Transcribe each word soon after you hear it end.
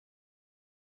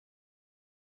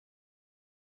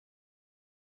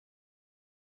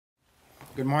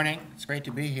Good morning. It's great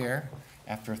to be here.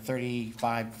 After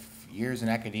 35 years in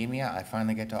academia, I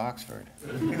finally get to Oxford.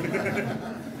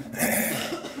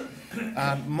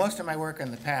 Most of my work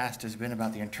in the past has been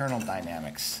about the internal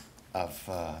dynamics of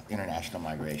international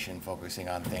migration, focusing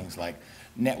on things like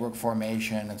network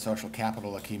formation and social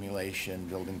capital accumulation,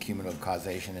 building cumulative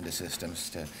causation into systems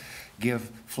to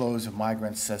give flows of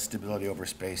migrants stability over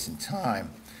space and time.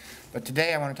 But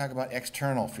today I want to talk about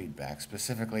external feedback,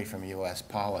 specifically from U.S.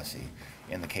 policy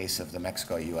in the case of the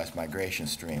Mexico-U.S. migration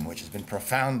stream, which has been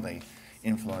profoundly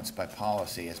influenced by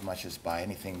policy as much as by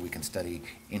anything we can study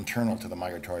internal to the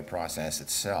migratory process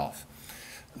itself.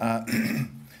 It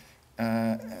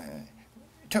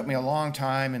took me a long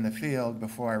time in the field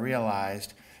before I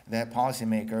realized that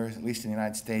policymakers, at least in the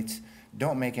United States,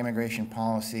 don't make immigration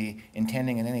policy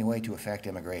intending in any way to affect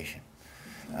immigration.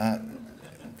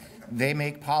 They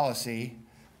make policy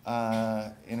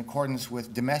in accordance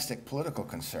with domestic political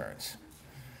concerns.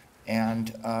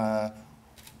 And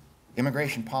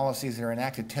immigration policies that are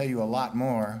enacted tell you a lot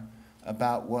more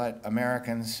about what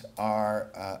Americans are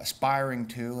aspiring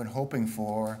to and hoping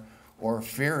for or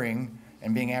fearing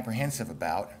and being apprehensive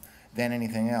about than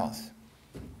anything else.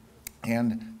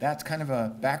 And that's kind of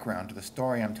a background to the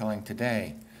story I'm telling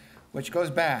today, which goes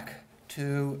back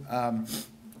to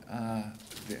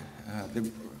the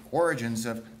origins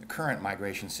of the current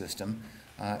migration system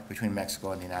between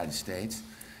Mexico and the United States.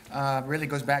 Really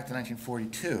goes back to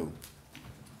 1942,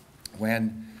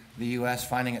 when the U.S.,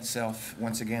 finding itself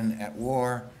once again at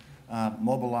war,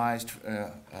 mobilized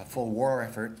a full war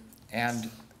effort, and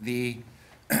the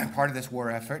part of this war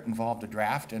effort involved a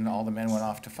draft, and all the men went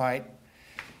off to fight,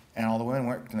 and all the women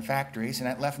worked in the factories, and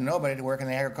that left nobody to work in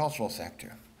the agricultural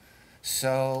sector.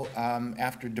 So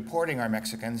after deporting our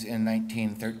Mexicans in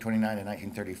 1929 and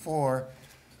 1934,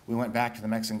 we went back to the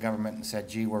Mexican government and said,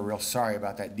 gee, we're real sorry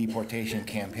about that deportation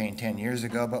campaign 10 years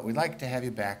ago, but we'd like to have you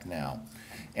back now.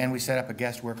 And we set up a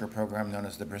guest worker program known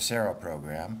as the Bracero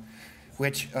program,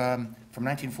 which operated from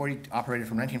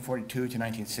 1942 to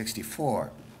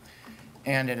 1964.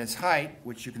 And at its height,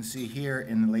 which you can see here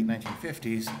in the late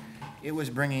 1950s, it was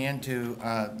bringing into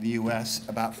the U.S.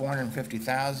 about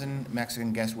 450,000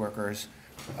 Mexican guest workers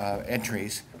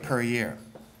entries per year.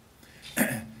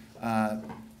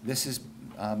 This is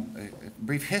a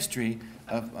brief history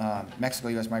of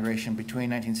Mexico-U.S. migration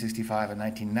between 1965 and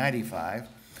 1995.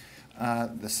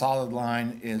 The solid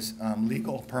line is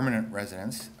legal permanent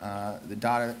residents.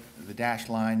 The dashed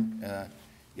line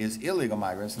is illegal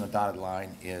migrants, and the dotted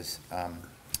line is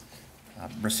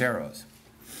braceros.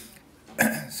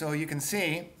 So you can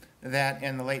see that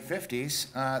in the late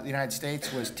 50s, the United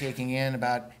States was taking in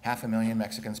about 500,000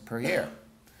 Mexicans per year,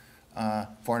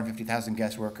 450,000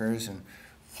 guest workers, and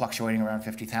fluctuating around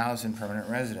 50,000 permanent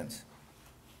residents.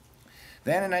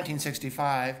 Then in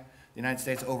 1965, the United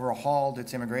States overhauled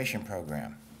its immigration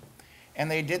program.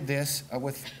 And they did this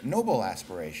with noble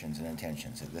aspirations and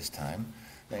intentions at this time.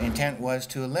 The intent was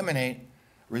to eliminate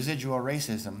residual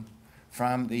racism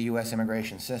from the U.S.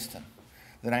 immigration system.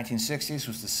 The 1960s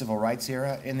was the civil rights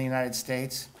era in the United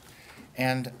States.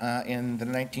 And in the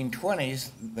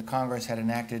 1920s, the Congress had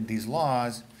enacted these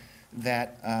laws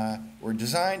that were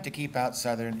designed to keep out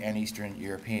Southern and Eastern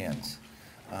Europeans.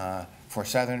 For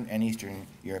Southern and Eastern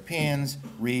Europeans,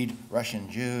 read Russian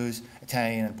Jews,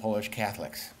 Italian and Polish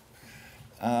Catholics.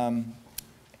 But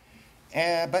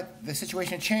the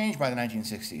situation changed by the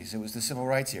 1960s. It was the Civil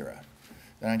Rights era.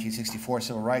 The 1964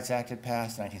 Civil Rights Act had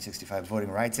passed, the 1965 Voting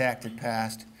Rights Act had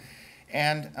passed,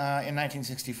 and in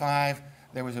 1965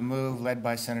 there was a move led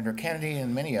by Senator Kennedy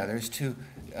and many others to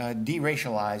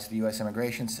de-racialize the U.S.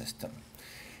 immigration system.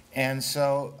 And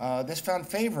so this found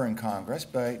favor in Congress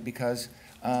because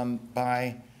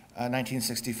by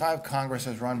 1965, Congress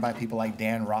was run by people like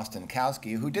Dan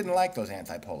Rostenkowski, who didn't like those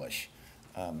anti-Polish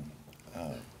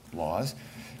laws.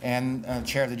 And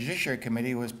chair of the Judiciary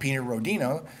Committee was Peter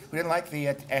Rodino, who didn't like the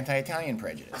anti-Italian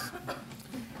prejudice.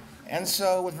 And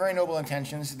so, with very noble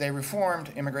intentions, they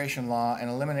reformed immigration law and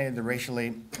eliminated the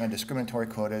racially discriminatory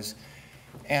quotas.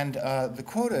 And the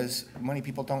quotas, many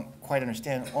people don't quite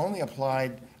understand, only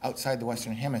applied outside the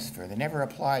Western Hemisphere. They never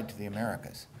applied to the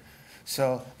Americas.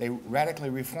 So they radically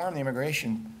reformed the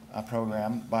immigration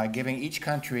program by giving each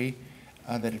country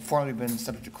that had formerly been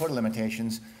subject to quota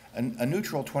limitations a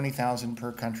neutral 20,000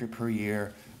 per country per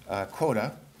year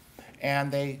quota.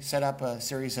 And they set up a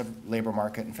series of labor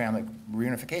market and family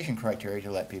reunification criteria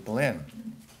to let people in.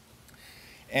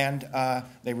 And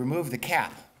they removed the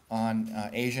cap on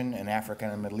Asian and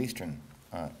African and Middle Eastern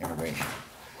immigration.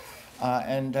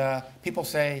 People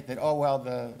say that, oh, well,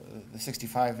 the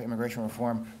 65 immigration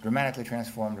reform dramatically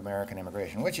transformed American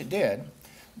immigration, which it did.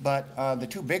 But the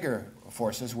two bigger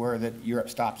forces were that Europe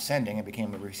stopped sending and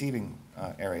became a receiving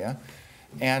area.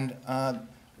 And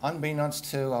unbeknownst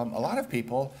to a lot of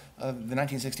people, the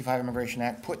 1965 Immigration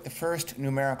Act put the first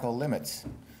numerical limits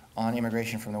on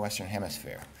immigration from the Western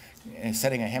Hemisphere,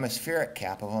 setting a hemispheric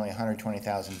cap of only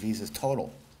 120,000 visas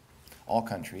total, all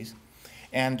countries.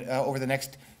 And over the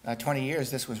next 20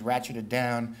 years, this was ratcheted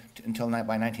down until by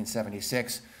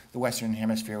 1976, the Western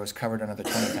Hemisphere was covered under the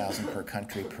 20,000 per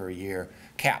country per year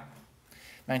cap.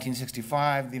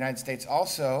 1965, the United States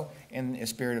also, in a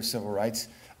spirit of civil rights,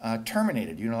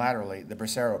 terminated unilaterally the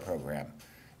Bracero program,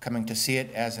 coming to see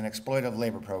it as an exploitative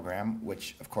labor program,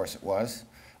 which of course it was,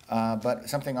 but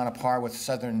something on a par with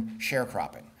Southern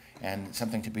sharecropping and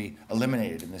something to be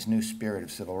eliminated in this new spirit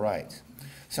of civil rights.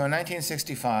 So in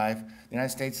 1965, the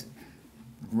United States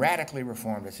radically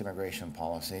reformed its immigration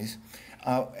policies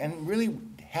and really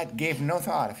gave no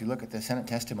thought. If you look at the Senate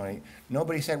testimony,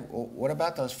 nobody said, well, what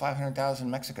about those 500,000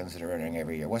 Mexicans that are entering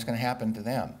every year? What's going to happen to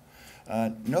them?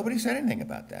 Nobody said anything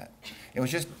about that. It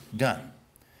was just done.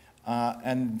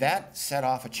 And that set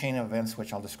off a chain of events,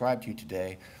 which I'll describe to you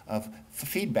today, of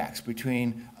feedbacks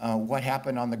between what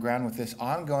happened on the ground with this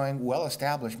ongoing,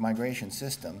 well-established migration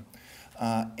system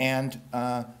and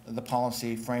the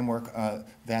policy framework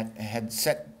that had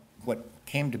set what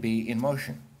came to be in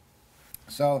motion.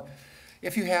 So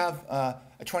if you have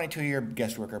a 22-year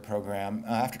guest worker program,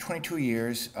 after 22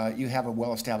 years, you have a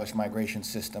well-established migration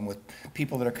system with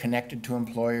people that are connected to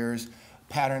employers,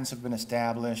 patterns have been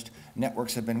established,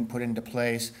 networks have been put into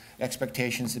place,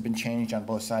 expectations have been changed on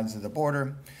both sides of the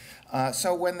border.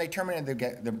 So when they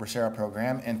terminated the Bracero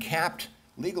program and capped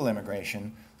legal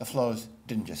immigration, the flows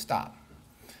didn't just stop.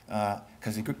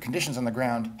 Because the conditions on the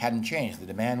ground hadn't changed. The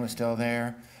demand was still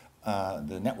there,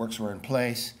 the networks were in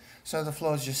place, so the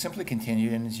flows just simply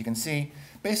continued, and as you can see,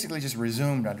 basically just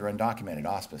resumed under undocumented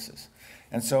auspices.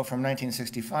 And so from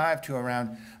 1965 to around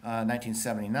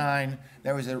 1979,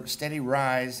 there was a steady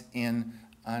rise in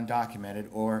undocumented,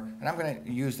 and I'm going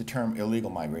to use the term illegal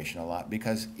migration a lot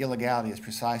because illegality is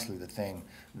precisely the thing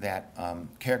that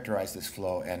characterized this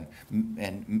flow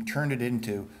and turned it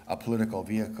into a political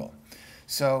vehicle.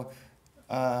 So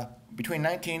between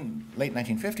late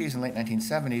 1950s and late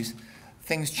 1970s,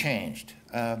 things changed.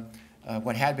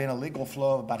 What had been a legal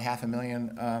flow of about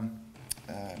 500,000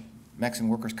 Mexican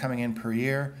workers coming in per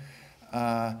year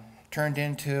turned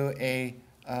into a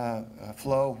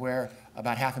flow where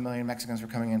about 500,000 Mexicans were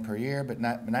coming in per year, but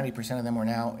 90% of them were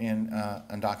now in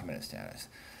undocumented status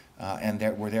and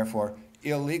were therefore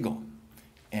illegal,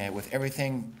 with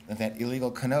everything that illegal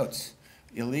connotes.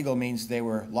 Illegal means they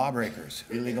were lawbreakers.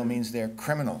 Illegal means they're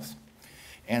criminals.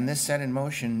 And this set in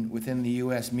motion within the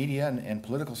U.S. media and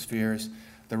political spheres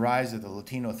the rise of the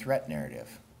Latino threat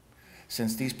narrative.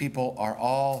 Since these people are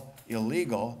all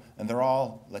illegal and they're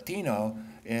all Latino,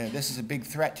 this is a big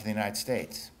threat to the United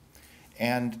States.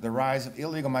 And the rise of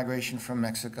illegal migration from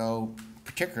Mexico,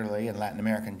 particularly, and Latin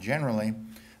America generally,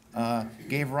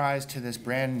 gave rise to this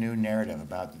brand new narrative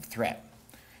about the threat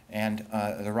and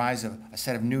the rise of a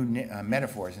set of new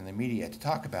metaphors in the media to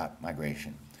talk about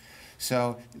migration.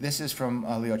 So this is from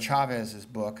Leo Chavez's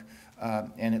book,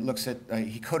 and it looks at,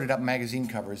 he coded up magazine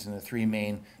covers in the three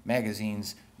main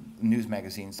magazines, news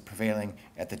magazines prevailing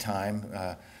at the time,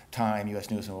 Time, U.S.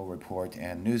 News and World Report,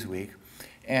 and Newsweek.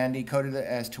 And he coded it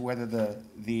as to whether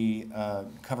the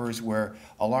covers were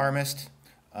alarmist,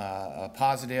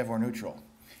 positive, or neutral.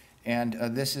 And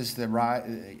this is the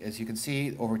rise, as you can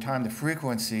see, over time, the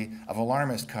frequency of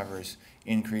alarmist covers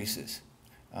increases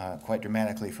quite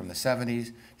dramatically from the 70s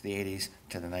to the 80s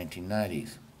to the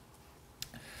 1990s.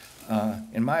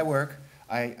 In my work,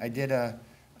 I did an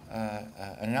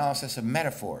analysis of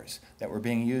metaphors that were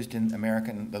being used in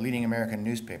the leading American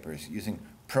newspapers using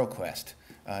ProQuest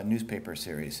newspaper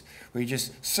series, where you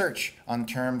just search on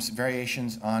terms,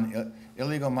 variations on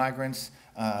illegal migrants,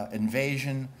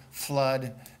 invasion,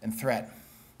 flood, and threat.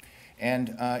 And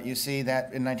you see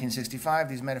that in 1965,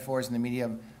 these metaphors in the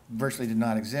media virtually did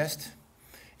not exist.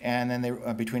 And then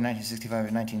between 1965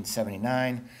 and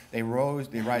 1979, they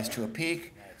rise to a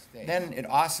peak. Then it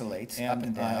oscillates up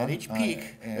and down. At each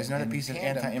peak, there's another piece of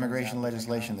anti-immigration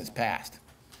legislation that's passed.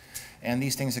 And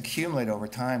these things accumulate over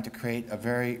time to create a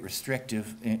very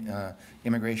restrictive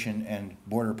immigration and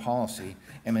border policy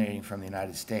emanating from the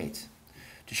United States.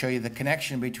 To show you the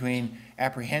connection between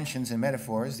apprehensions and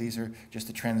metaphors, these are just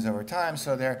the trends over time,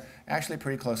 so they're actually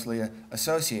pretty closely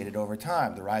associated over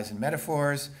time. The rise in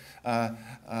metaphors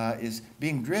is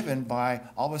being driven by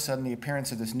all of a sudden the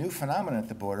appearance of this new phenomenon at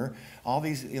the border, all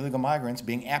these illegal migrants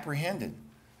being apprehended,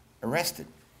 arrested.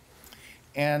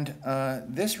 And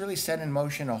this really set in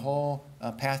motion a whole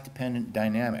path-dependent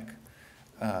dynamic.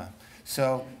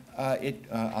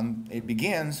 It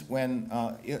begins when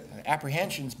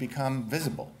apprehensions become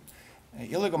visible.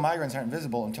 Illegal migrants aren't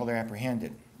visible until they're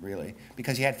apprehended, really,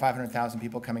 because you had 500,000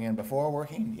 people coming in before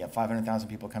working, you have 500,000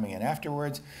 people coming in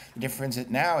afterwards. The difference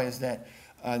now is that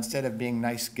instead of being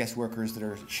nice guest workers that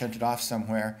are shunted off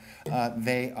somewhere,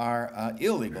 they are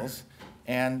illegals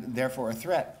and therefore a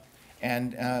threat.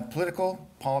 And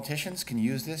politicians can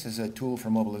use this as a tool for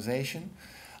mobilization.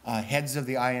 Heads of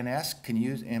the INS can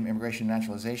use, Immigration and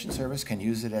Naturalization Service, can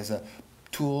use it as a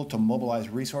tool to mobilize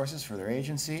resources for their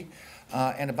agency.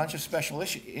 And a bunch of special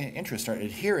interests are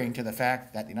adhering to the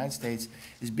fact that the United States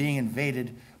is being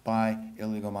invaded by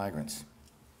illegal migrants.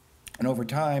 And over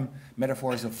time,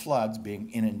 metaphors of floods,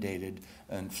 being inundated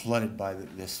and flooded by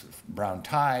this brown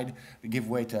tide, give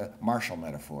way to martial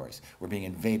metaphors. We're being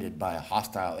invaded by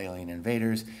hostile alien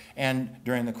invaders. And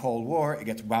during the Cold War, it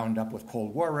gets wound up with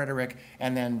Cold War rhetoric.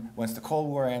 And then once the Cold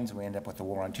War ends and we end up with the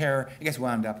war on terror, it gets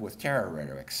wound up with terror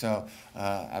rhetoric. So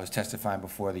I was testifying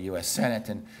before the US Senate,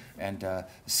 and a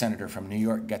senator from New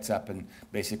York gets up and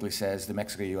basically says the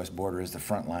Mexico-US border is the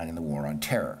front line in the war on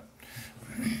terror.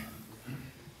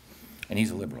 And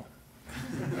he's a liberal.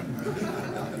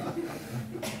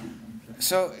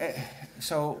 So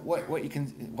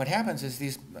what happens is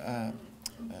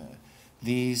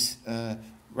these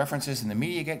references in the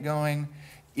media get going.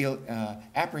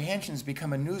 Apprehensions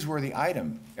become a newsworthy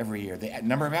item every year. The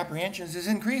number of apprehensions is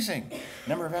increasing.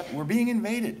 We're being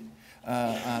invaded.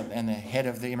 And the head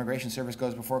of the Immigration Service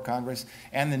goes before Congress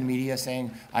and the media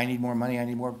saying, I need more money, I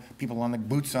need more people on the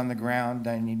boots on the ground,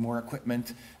 I need more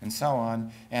equipment, and so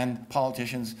on. And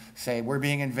politicians say, we're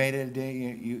being invaded,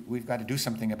 we've got to do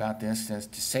something about this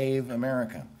to save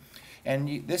America.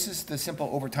 And this is the simple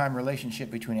overtime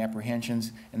relationship between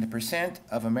apprehensions and the percent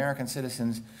of American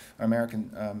citizens, or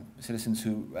American citizens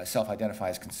who self-identify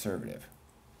as conservative.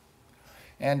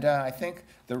 And I think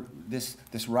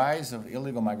this rise of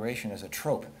illegal migration as a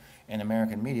trope in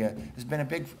American media has been a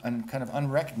big kind of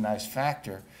unrecognized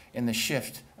factor in the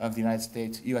shift of the United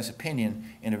States, U.S. opinion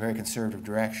in a very conservative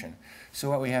direction. So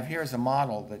what we have here is a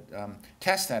model that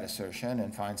tests that assertion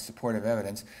and finds supportive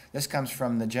evidence. This comes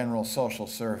from the General Social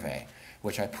Survey,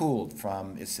 which I pooled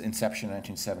from its inception in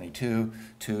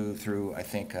 1972 through, I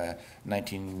think,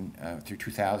 through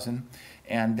 2000.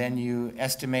 And then you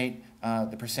estimate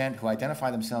the percent who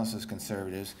identify themselves as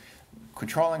conservatives,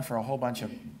 controlling for a whole bunch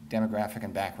of demographic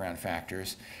and background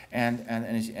factors, and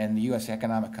the U.S.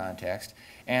 economic context,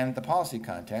 and the policy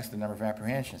context, the number of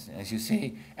apprehensions. And as you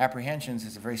see, apprehensions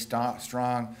is a very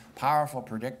strong, powerful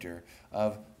predictor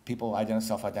of people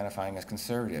self-identifying as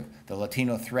conservative. The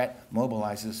Latino threat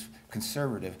mobilizes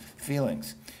conservative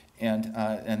feelings.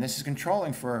 And this is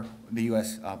controlling for the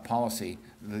U.S. policy,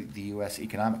 the U.S.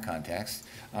 economic context.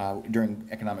 During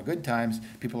economic good times,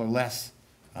 people are less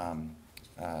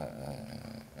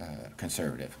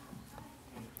conservative.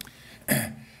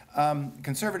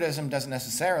 Conservatism doesn't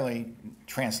necessarily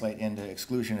translate into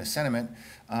exclusionist sentiment,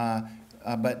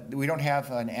 but we don't have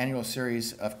an annual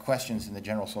series of questions in the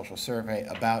General Social Survey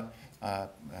about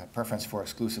preference for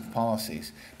exclusive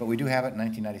policies. But we do have it in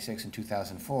 1996 and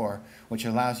 2004, which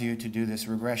allows you to do this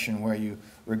regression where you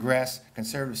regress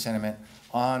conservative sentiment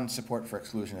on support for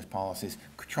exclusionist policies,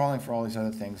 controlling for all these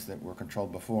other things that were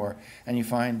controlled before. And you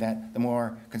find that the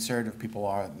more conservative people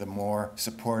are, the more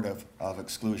supportive of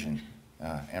exclusion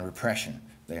and repression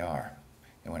they are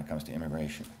when it comes to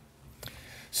immigration.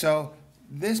 So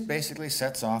this basically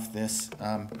sets off this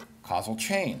causal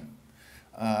chain.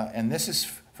 And this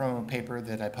is from a paper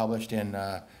that I published in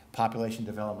Population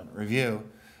Development Review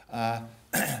that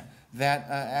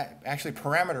actually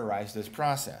parameterized this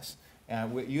process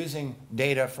using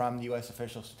data from the U.S.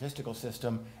 official statistical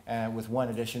system with one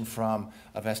addition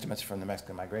of estimates from the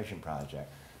Mexican Migration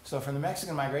Project. So from the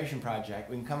Mexican Migration Project,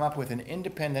 we can come up with an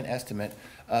independent estimate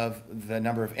of the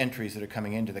number of entries that are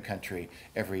coming into the country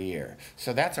every year.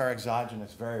 So that's our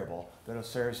exogenous variable that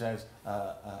serves as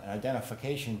an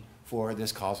identification for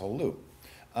this causal loop.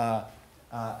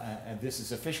 And this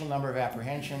is official number of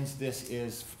apprehensions. This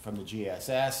is from the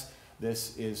GSS.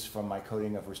 This is from my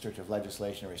coding of restrictive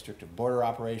legislation and restrictive border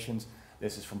operations.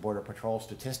 This is from Border Patrol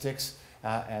statistics,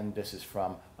 and this is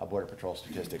from Border Patrol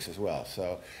statistics as well.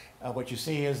 So what you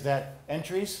see is that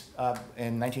entries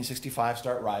in 1965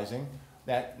 start rising.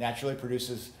 That naturally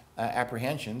produces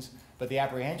apprehensions, but the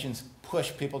apprehensions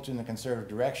push people in the conservative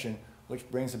direction, which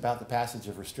brings about the passage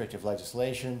of restrictive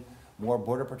legislation, more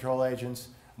Border Patrol agents,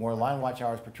 more line watch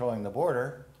hours patrolling the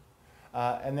border,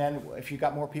 and then if you've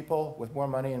got more people with more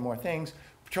money and more things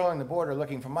patrolling the border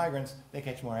looking for migrants, they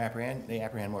catch more they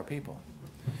apprehend more people.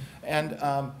 And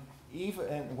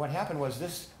what happened was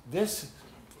this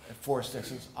force,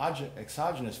 this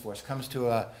exogenous force, comes to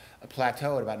a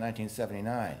plateau at about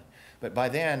 1979. But by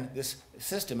then, this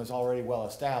system is already well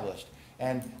established.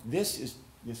 And this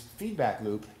feedback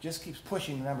loop just keeps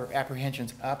pushing the number of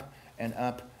apprehensions up and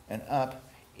up and up,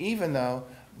 even though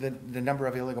the number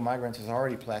of illegal migrants has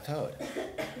already plateaued.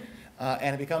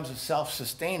 And it becomes a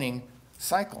self-sustaining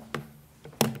cycle.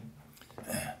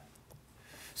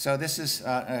 So this is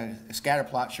a scatter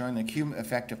plot showing the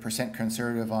effect of percent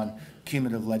conservative on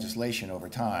cumulative legislation over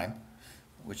time,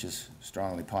 which is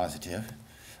strongly positive.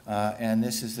 And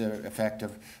this is the effect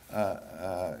of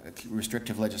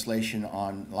restrictive legislation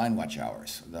on line watch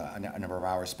hours, the number of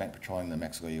hours spent patrolling the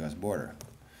Mexico-U.S. border.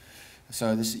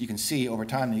 So this, you can see over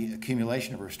time the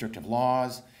accumulation of restrictive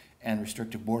laws and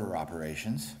restrictive border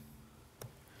operations.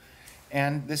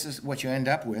 And this is what you end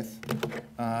up with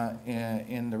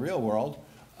in the real world.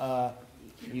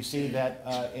 You see that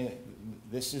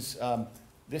this is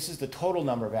the total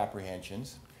number of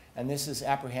apprehensions, and this is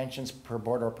apprehensions per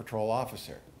border patrol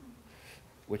officer,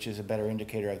 which is a better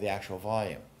indicator of the actual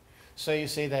volume. So you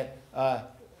see that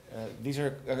these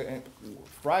are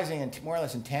rising more or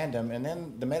less in tandem, and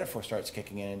then the metaphor starts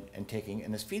kicking in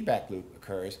and this feedback loop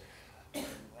occurs.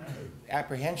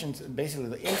 Apprehensions, basically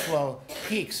the inflow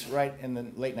peaks right in the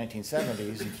late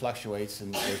 1970s and fluctuates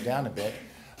and goes down a bit.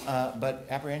 But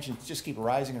apprehensions just keep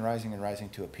rising and rising and rising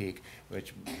to a peak,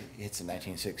 which hits in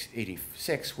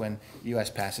 1986 when the U.S.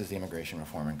 passes the Immigration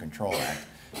Reform and Control Act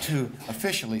to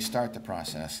officially start the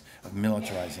process of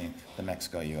militarizing the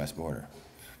Mexico-U.S. border.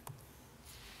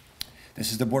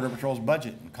 This is the Border Patrol's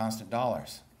budget in constant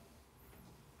dollars.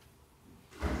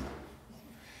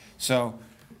 So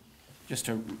just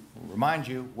to remind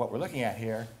you what we're looking at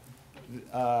here,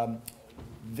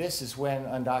 this is when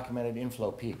undocumented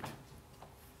inflow peaked.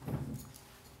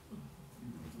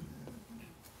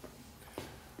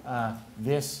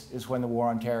 This is when the war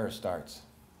on terror starts,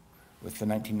 with the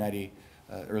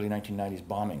early 1990s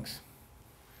bombings,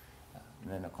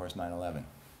 and then of course 9/11.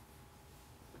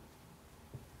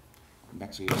 The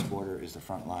Mexico-U.S. border is the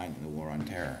front line in the war on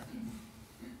terror.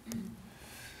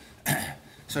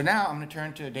 So now I'm going to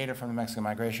turn to data from the Mexican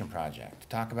Migration Project to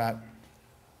talk about,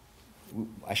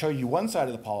 I showed you one side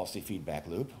of the policy feedback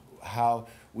loop, how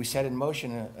we set in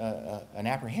motion an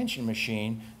apprehension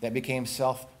machine that became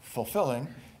self-fulfilling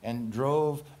and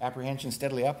drove apprehension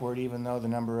steadily upward even though the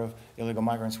number of illegal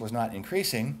migrants was not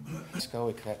increasing. So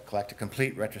we collect a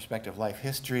complete retrospective life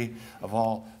history of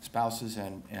all spouses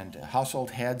and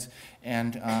household heads,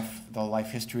 and the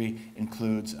life history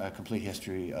includes a complete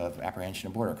history of apprehension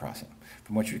and border crossing,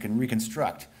 from which we can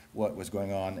reconstruct what was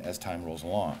going on as time rolls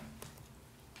along.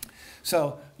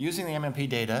 So using the MMP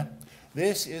data,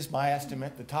 this is my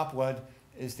estimate. The top one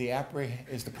is the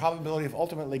probability of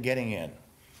ultimately getting in.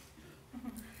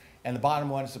 And the bottom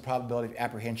one is the probability of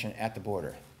apprehension at the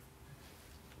border.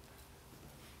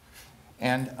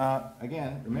 And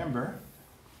again, remember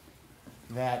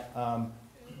that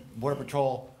Border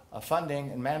Patrol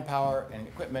funding and manpower and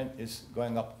equipment is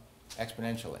going up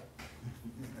exponentially.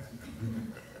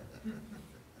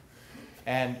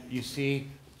 And you see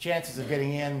chances of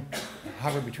getting in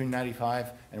hover between 95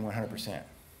 and 100%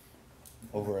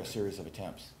 over a series of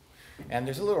attempts. And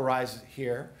there's a little rise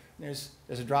here. There's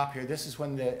a drop here. This is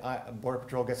when the Border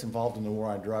Patrol gets involved in the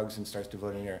war on drugs and starts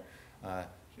devoting their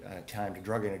time to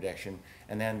drug interdiction,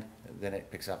 and then it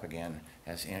picks up again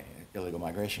as illegal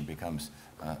migration becomes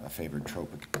a favored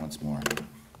trope once more.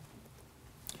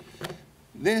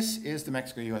 This is the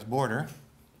Mexico-U.S. border,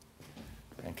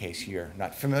 in case you're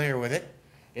not familiar with it.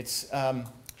 It's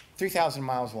 3,000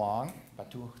 miles long,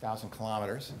 about 2,000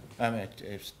 kilometers.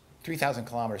 It's 3,000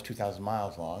 kilometers, 2,000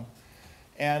 miles long.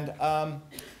 And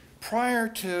prior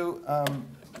to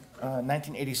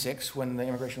 1986, when the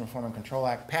Immigration Reform and Control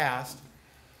Act passed,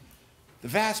 the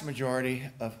vast majority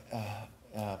of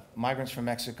migrants from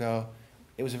Mexico,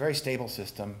 it was a very stable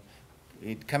system.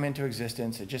 It'd come into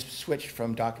existence. It just switched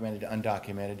from documented to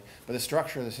undocumented. But the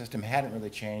structure of the system hadn't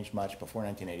really changed much before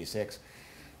 1986.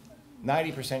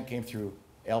 90% came through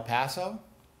El Paso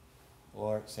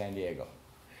or San Diego.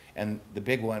 And the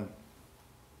big one,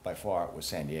 by far, was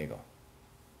San Diego.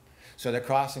 So they're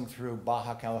crossing through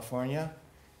Baja California,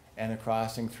 and they're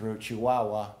crossing through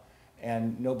Chihuahua,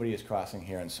 and nobody is crossing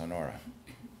here in Sonora.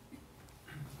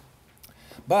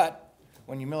 But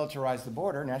when you militarize the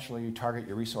border, naturally you target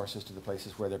your resources to the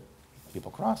places where there are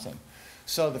people crossing.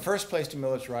 So the first place to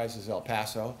militarize is El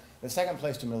Paso. The second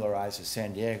place to militarize is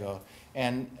San Diego.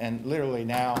 And literally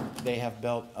now they have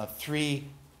built three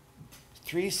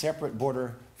separate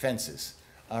border fences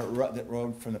that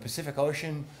rode from the Pacific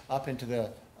Ocean up into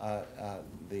the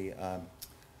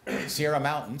Sierra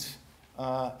Mountains,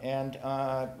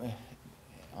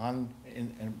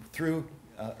 Through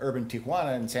urban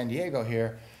Tijuana and San Diego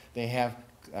here, they have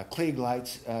Klieg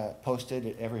lights posted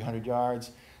at every 100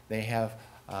 yards. They have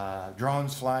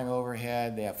drones flying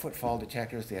overhead. They have footfall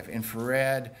detectors. They have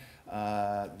infrared.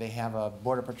 They have a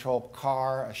Border Patrol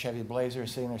car, a Chevy Blazer,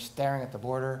 sitting there staring at the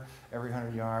border every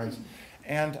 100 yards.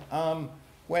 And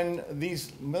when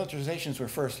these militarizations were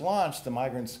first launched, the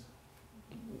migrants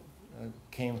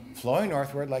came flowing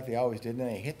northward like they always did, and then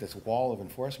they hit this wall of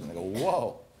enforcement. They go,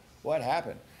 whoa, what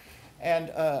happened? And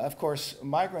of course,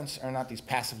 migrants are not these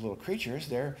passive little creatures.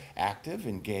 They're active,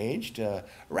 engaged,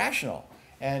 rational.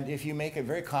 And if you make it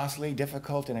very costly,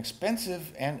 difficult, and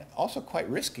expensive, and also quite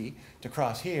risky to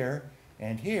cross here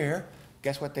and here,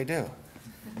 guess what they do?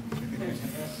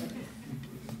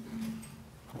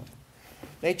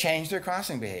 They change their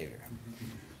crossing behavior.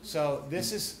 So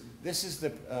this is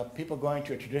the people going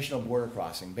to a traditional border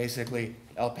crossing, basically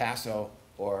El Paso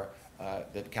or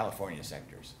the California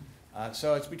sectors.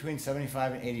 So it's between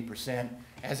 75 and 80%,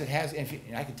 as it has.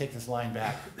 I could take this line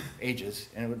back ages,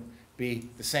 and it would be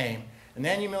the same. And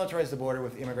then you militarize the border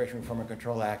with the Immigration Reform and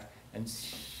Control Act, and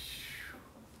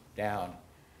down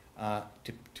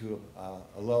to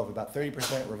a low of about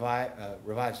 30%,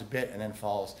 revives a bit, and then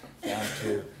falls down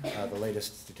to the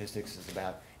latest statistics is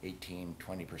about 18,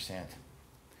 20%.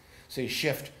 So you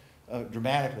shift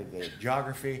dramatically the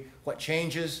geography. What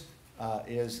changes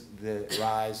is the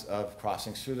rise of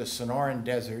crossings through the Sonoran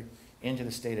Desert into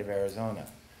the state of Arizona.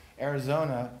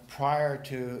 Arizona, prior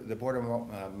to the border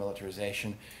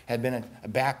militarization, had been a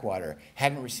backwater,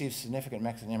 hadn't received significant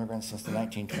Mexican immigrants since the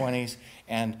 1920s,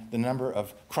 and the number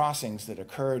of crossings that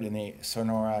occurred in the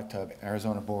Sonora to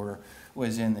Arizona border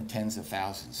was in the tens of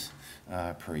thousands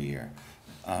per year.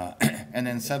 And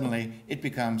then suddenly it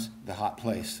becomes the hot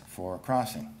place for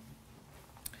crossing.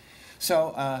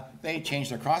 So they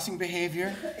changed their crossing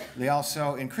behavior. They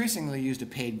also increasingly used a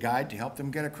paid guide to help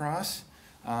them get across.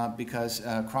 Because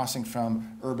crossing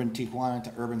from urban Tijuana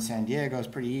to urban San Diego is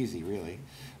pretty easy, really.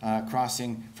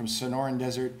 Crossing from Sonoran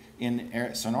Desert in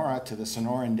Sonora to the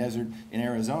Sonoran Desert in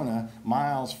Arizona,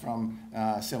 miles from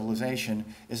civilization,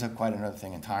 is quite another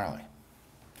thing entirely.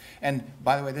 And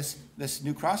by the way, this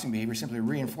new crossing behavior simply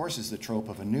reinforces the trope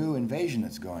of a new invasion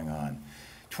that's going on.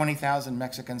 20,000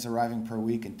 Mexicans arriving per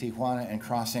week in Tijuana and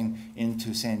crossing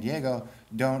into San Diego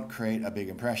don't create a big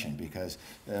impression, because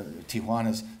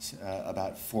Tijuana's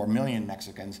about 4 million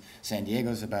Mexicans, San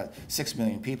Diego's about 6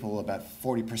 million people, about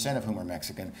 40% of whom are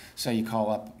Mexican. So you call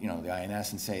up, the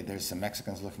INS and say there's some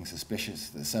Mexicans looking suspicious,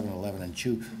 the 7-Eleven in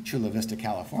Chula Vista,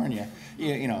 California.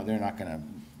 They're not going to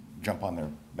jump on their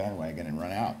bandwagon and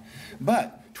run out.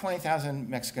 But 20,000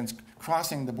 Mexicans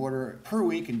crossing the border per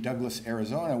week in Douglas,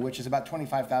 Arizona, which is about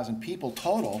 25,000 people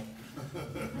total,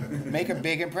 make a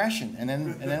big impression. And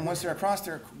then once they're across,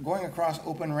 they're going across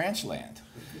open ranch land.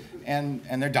 And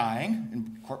they're dying,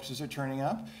 and corpses are turning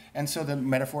up. And so the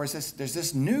metaphor is this: there's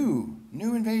this new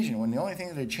invasion, when the only thing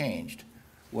that had changed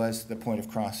was the point of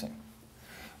crossing.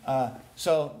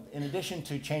 So in addition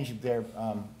to changing their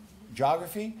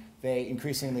geography, they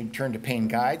increasingly turn to paying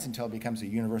guides until it becomes a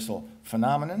universal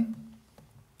phenomenon.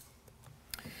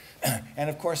 And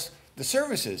of course, the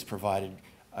services provided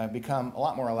become a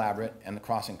lot more elaborate, and the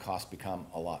crossing costs become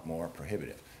a lot more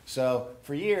prohibitive. So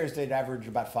for years, they'd average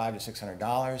about $500 to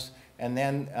 $600. And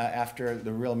then after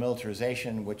the real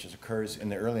militarization, which occurs in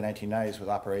the early 1990s with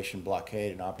Operation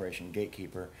Blockade and Operation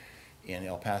Gatekeeper in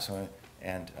El Paso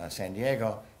and San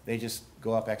Diego, they just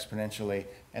go up exponentially,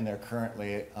 and they're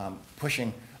currently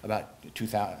pushing about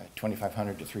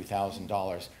 $2,500 to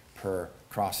 $3,000 per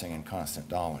crossing in constant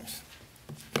dollars.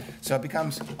 So it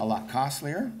becomes a lot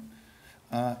costlier.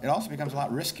 It also becomes a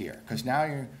lot riskier, because now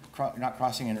you're not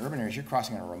crossing in urban areas, you're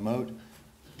crossing in a remote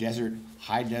desert,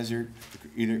 high desert,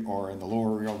 or in the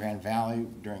lower Rio Grande Valley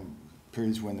during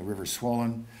periods when the river's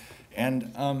swollen.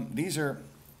 And these are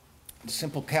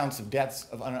simple counts of deaths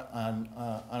of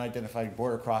unidentified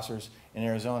border crossers in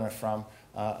Arizona from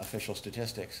official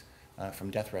statistics, from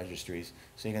death registries.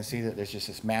 So you can see that there's just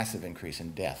this massive increase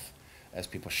in death as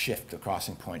people shift the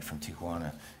crossing point from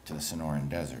Tijuana to the Sonoran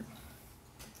Desert.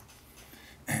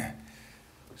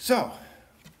 So,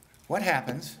 what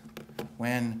happens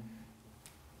when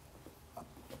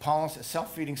a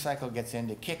self-feeding cycle gets in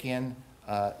to kick in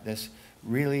this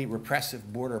really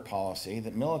repressive border policy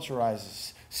that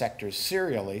militarizes sectors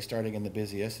serially, starting in the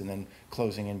busiest and then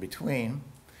closing in between?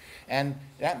 And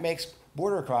that makes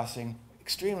border crossing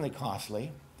extremely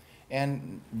costly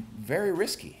and very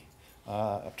risky,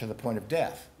 up to the point of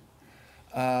death.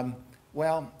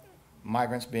 Well,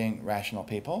 migrants, being rational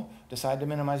people, decide to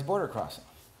minimize border crossing.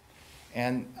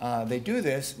 And they do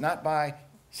this not by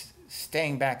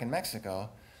staying back in Mexico,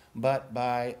 but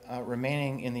by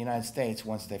remaining in the United States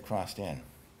once they've crossed in.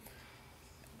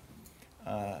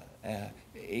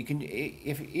 Even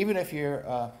if you're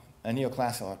a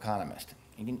neoclassical economist,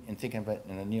 and thinking of it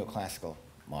in a neoclassical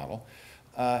model,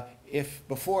 if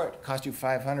before it cost you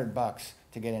 $500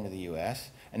 to get into the U.S.,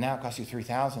 and now it costs you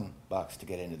 $3,000 to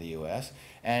get into the U.S.,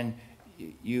 and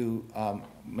you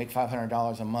make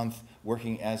 $500 a month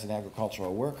working as an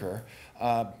agricultural worker,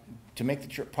 to make the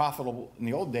trip profitable, in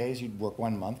the old days, you'd work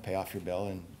 1 month, pay off your bill,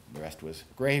 and the rest was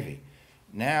gravy.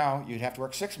 Now, you'd have to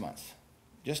work 6 months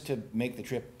just to make the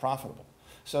trip profitable.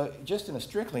 So just in a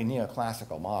strictly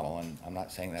neoclassical model, and I'm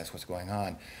not saying that's what's going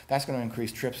on, that's going to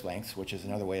increase trips lengths, which is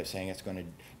another way of saying it's going to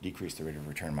decrease the rate of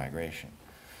return migration.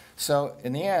 So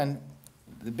in the end,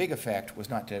 the big effect was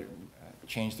not to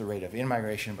change the rate of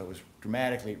in-migration, but was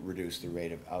dramatically reduce the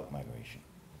rate of out-migration.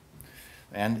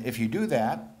 And if you do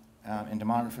that, in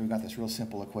demography, we've got this real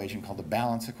simple equation called the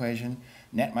balance equation.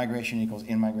 Net migration equals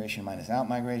in-migration minus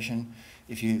out-migration.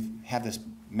 If you have this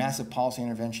massive policy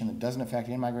intervention that doesn't affect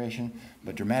in-migration,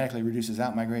 but dramatically reduces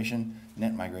out-migration,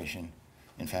 net migration,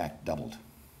 in fact, doubled.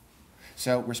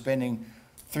 So we're spending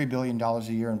 $3 billion a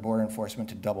year in border enforcement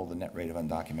to double the net rate of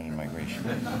undocumented migration.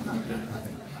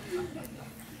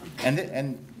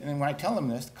 And when I tell them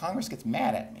this, Congress gets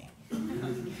mad at me.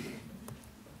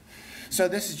 So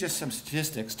this is just some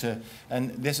statistics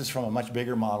and this is from a much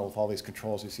bigger model with all these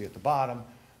controls you see at the bottom.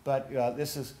 But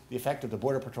this is the effect of the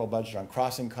Border Patrol budget on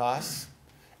crossing costs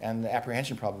and the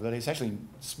apprehension probability. It's actually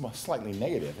slightly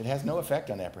negative. It has no effect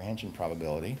on apprehension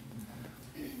probability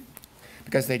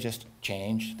because they just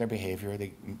change their behavior.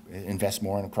 They invest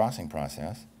more in the crossing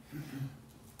process.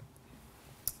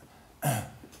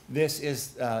 This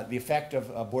is the effect of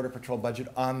a Border Patrol budget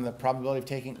on the probability of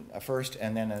taking a first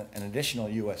and then an additional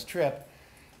U.S. trip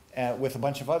with a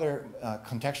bunch of other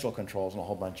contextual controls and a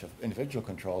whole bunch of individual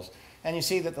controls. And you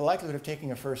see that the likelihood of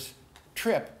taking a first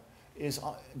trip is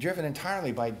driven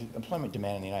entirely by employment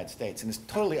demand in the United States and is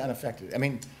totally unaffected. I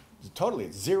mean, totally,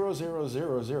 it's 0, 0,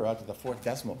 0, 0 out to the 4th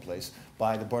decimal place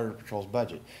by the Border Patrol's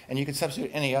budget. And you can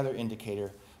substitute any other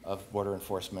indicator of border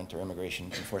enforcement or immigration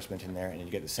enforcement in there and you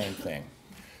get the same thing.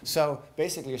 So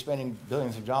basically, you're spending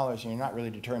billions of dollars and you're not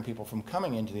really deterring people from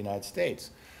coming into the United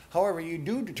States. However, you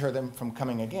do deter them from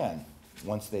coming again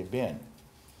once they've been.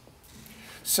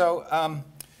 So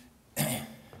the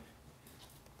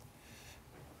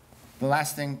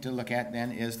last thing to look at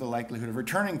then is the likelihood of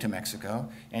returning to Mexico.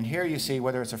 And here you see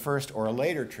whether it's a first or a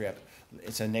later trip,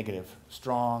 it's a negative,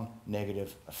 strong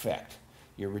negative effect.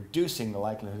 You're reducing the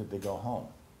likelihood that they go home.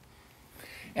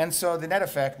 And so the net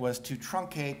effect was to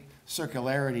truncate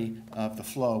circularity of the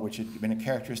flow, which had been a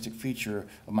characteristic feature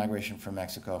of migration from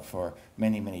Mexico for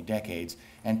many, many decades,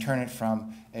 and turn it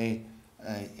from a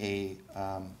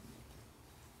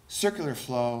circular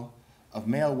flow of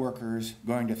male workers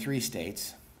going to 3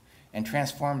 states and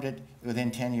transformed it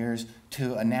within 10 years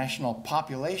to a national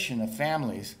population of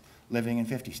families living in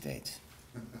 50 states.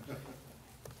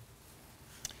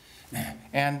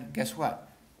 And guess what?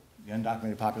 The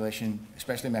undocumented population,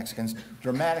 especially Mexicans,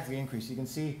 dramatically increased. You can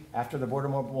see after the border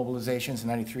mobilizations in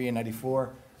 '93 and '94,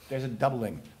 there's a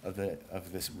doubling of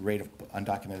this rate of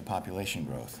undocumented population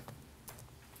growth.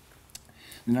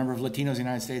 The number of Latinos in the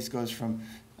United States goes from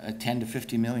 10 to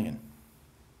 50 million.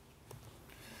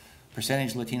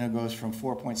 Percentage Latino goes from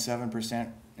 4.7%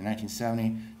 in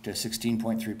 1970 to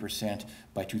 16.3%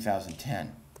 by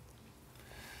 2010.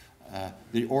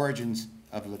 The origins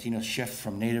of Latinos shift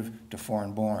from native to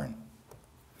foreign-born.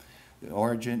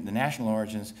 The national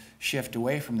origins shift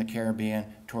away from the Caribbean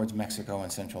towards Mexico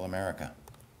and Central America.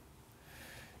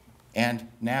 And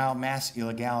now mass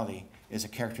illegality is a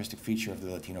characteristic feature of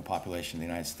the Latino population in the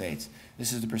United States.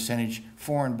 This is the percentage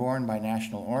foreign-born by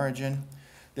national origin.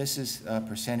 This is a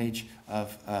percentage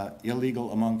of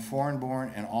illegal among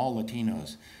foreign-born and all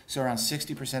Latinos. So around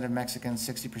 60% of Mexicans,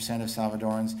 60% of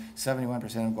Salvadorans,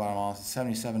 71% of Guatemalans,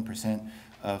 77%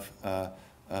 of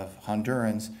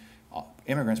Hondurans,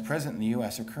 immigrants present in the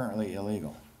U.S. are currently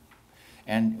illegal.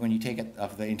 And when you take it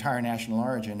of the entire national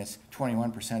origin, it's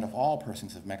 21% of all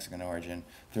persons of Mexican origin,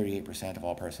 38% of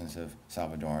all persons of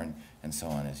Salvadoran, and so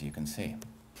on, as you can see.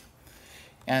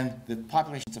 And the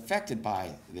populations affected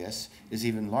by this is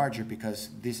even larger because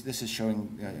this is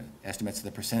showing estimates of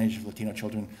the percentage of Latino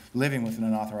children living with an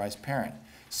unauthorized parent.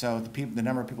 So the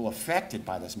number of people affected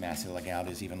by this mass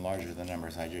illegality is even larger than the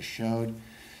numbers I just showed.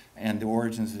 And the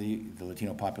origins of the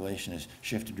Latino population has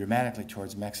shifted dramatically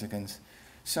towards Mexicans.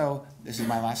 So this is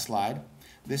my last slide.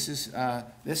 This is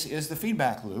the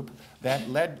feedback loop that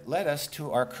led us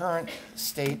to our current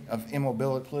state of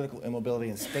immobility, political immobility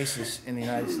and stasis in the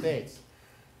United States.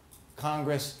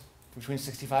 Congress between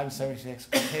 65 and 76,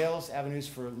 curtails avenues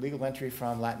for legal entry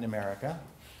from Latin America.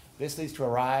 This leads to a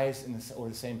rise over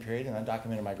the same period in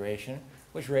undocumented migration,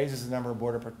 which raises the number of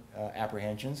border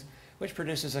apprehensions, which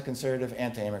produces a conservative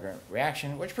anti-immigrant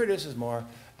reaction, which produces more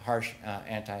harsh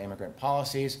anti-immigrant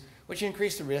policies, which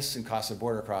increase the risks and costs of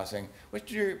border crossing,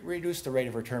 which reduce the rate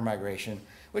of return migration,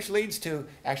 which leads to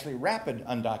actually rapid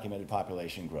undocumented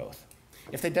population growth.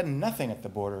 If they'd done nothing at the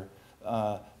border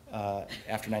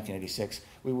after 1986,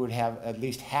 we would have at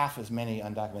least half as many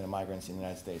undocumented migrants in the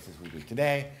United States as we do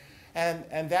today.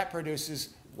 And that produces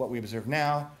what we observe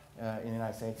now in the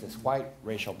United States, this white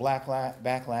racial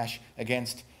backlash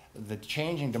against the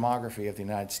changing demography of the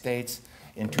United States.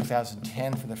 In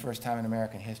 2010, for the first time in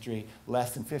American history,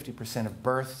 less than 50% of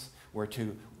births were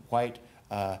to white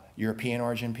European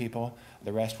origin people.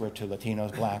 The rest were to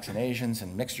Latinos, blacks, and Asians,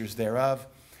 and mixtures thereof.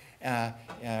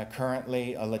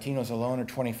 Currently, Latinos alone are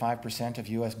 25% of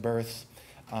US births.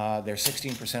 They're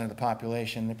 16% of the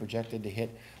population. They're projected to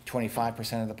hit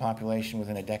 25% of the population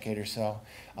within a decade or so.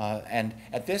 And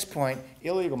at this point,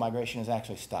 illegal migration has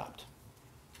actually stopped.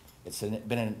 It's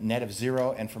been a net of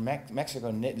zero, and for Mexico,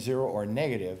 net zero or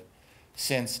negative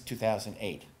since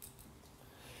 2008.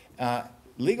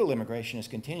 Legal immigration is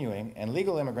continuing, and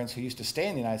legal immigrants who used to stay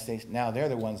in the United States, now they're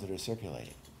the ones that are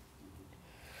circulating.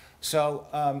 So,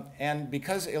 and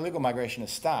because illegal migration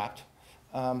has stopped,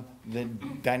 the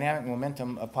dynamic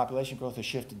momentum of population growth has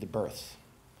shifted to births.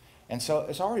 And so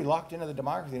it's already locked into the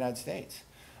demography of the United States.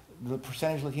 The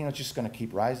percentage of Latinos is just going to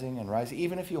keep rising and rising.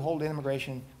 Even if you hold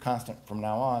immigration constant from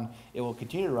now on, it will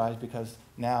continue to rise because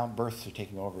now births are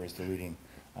taking over as the leading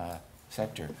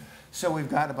sector. So we've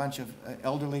got a bunch of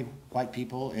elderly white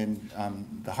people in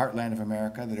the heartland of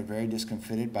America that are very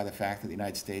discomfited by the fact that the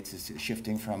United States is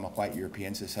shifting from a white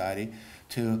European society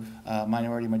to a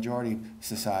minority-majority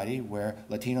society where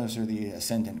Latinos are the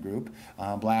ascendant group,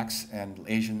 blacks and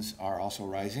Asians are also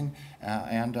rising,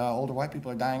 and older white people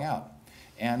are dying out.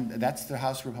 And that's the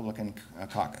House Republican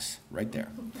caucus right there.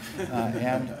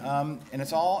 And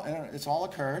it's all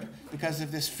occurred because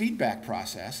of this feedback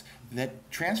process that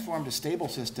transformed a stable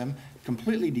system,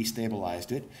 completely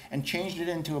destabilized it, and changed it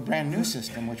into a brand new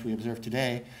system, which we observe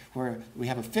today, where we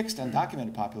have a fixed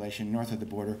undocumented population north of the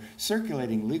border,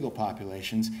 circulating legal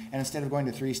populations, and instead of going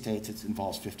to 3 states, it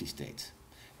involves 50 states.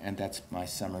 And that's my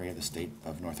summary of the state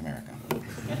of North America.